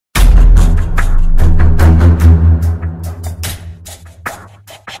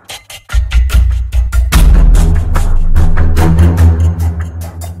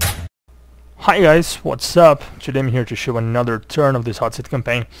Hi guys, what's up? Today I'm here to show another turn of this Hotseat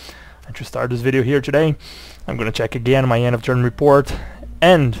campaign. And to start this video here today, I'm gonna check again my end of turn report,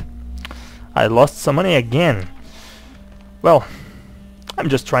 and I lost some money again. Well, I'm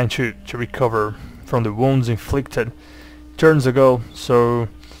just trying to recover from the wounds inflicted turns ago, so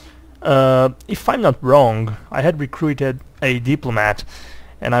if I'm not wrong, I had recruited a diplomat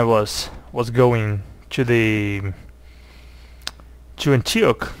and I was going to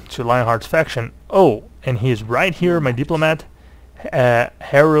Antioch, to Lionheart's faction. Oh, and he is right here, my diplomat,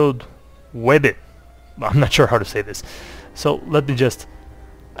 Harold Webbit. I'm not sure how to say this. So let me just...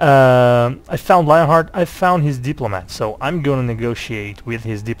 I found Lionheart, I found his diplomat, so I'm going to negotiate with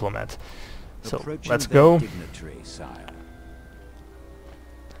his diplomat. So let's go.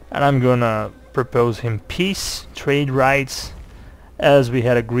 And I'm going to propose him peace, trade rights, as we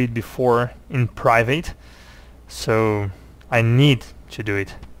had agreed before in private. So I need to do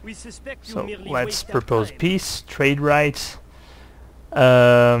it. So let's propose peace, trade rights,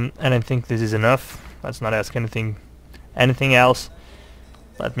 and I think this is enough. Let's not ask anything else.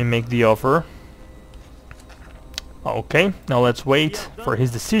 Let me make the offer. Okay, now let's wait for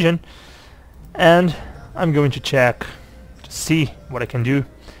his decision, and I'm going to check to see what I can do.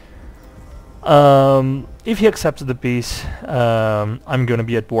 If he accepts the peace, I'm gonna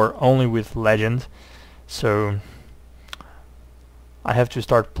be at war only with Legend, so I have to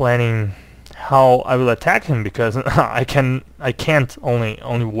start planning how I will attack him, because I can't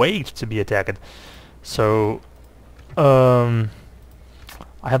only wait to be attacked. So I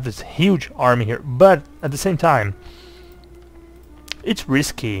have this huge army here, but at the same time it's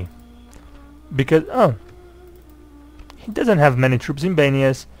risky because he doesn't have many troops in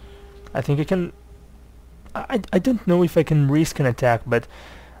Banias. I think I can... I don't know if I can risk an attack, but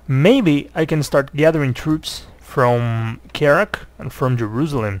maybe I can start gathering troops from Karak and from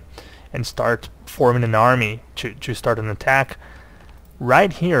Jerusalem and start forming an army to start an attack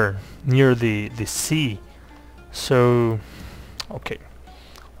right here near the sea. So okay,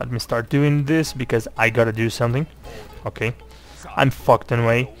 let me start doing this because I gotta do something. Okay, I'm fucked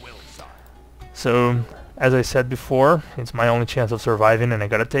anyway. So as I said before, it's my only chance of surviving and I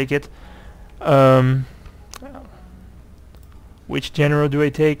gotta take it. Which general do I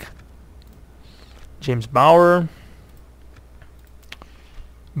take? James Bauer,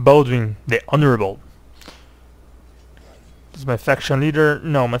 Baldwin the Honorable. Is my faction leader?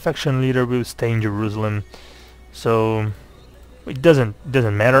 No, my faction leader will stay in Jerusalem, so it doesn't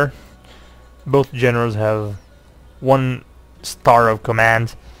matter. Both generals have 1 star of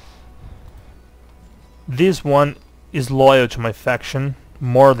command. This one is loyal to my faction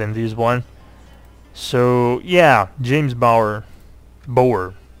more than this one, so yeah, James Bauer,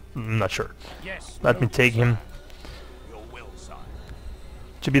 I'm not sure. Let me take him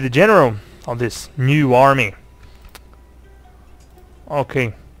to be the general of this new army.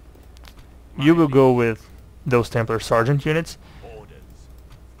 Okay, you will go with those Templar Sergeant units,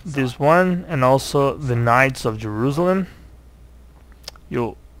 this one, and also the Knights of Jerusalem.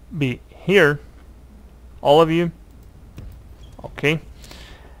 You'll be here, all of you. Okay,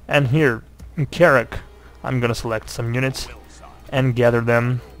 and here in Karak I'm gonna select some units and gather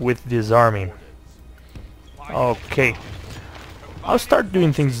them with this army. Okay, I'll start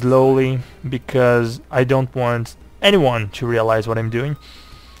doing things slowly because I don't want anyone to realize what I'm doing.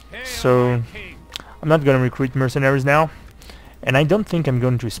 So I'm not gonna recruit mercenaries now, and I don't think I'm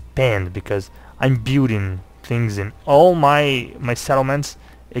going to spend because I'm building things in all my settlements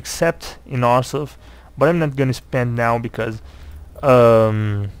except in Orsov, but I'm not gonna spend now because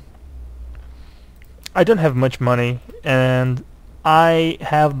I don't have much money, and I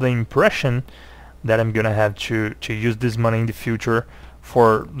have the impression that I'm gonna have to use this money in the future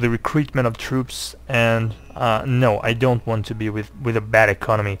for the recruitment of troops, and no, I don't want to be with a bad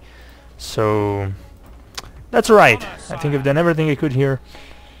economy. So that's right. I think I've done everything I could here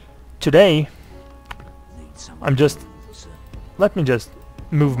today. Let me just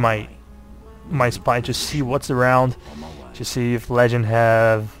move my spy to see what's around, to see if Legend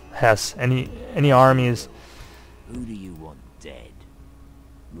has any armies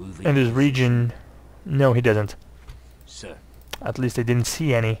in this region. No, he doesn't. Sir. At least I didn't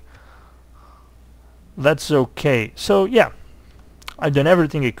see any. That's okay. So yeah, I've done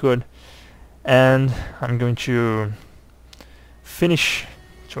everything I could, and I'm going to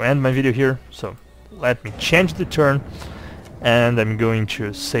end my video here. So let me change the turn, and I'm going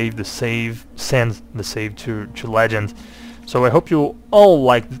to send the save to Legend. So I hope you all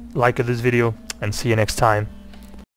like this video, and see you next time.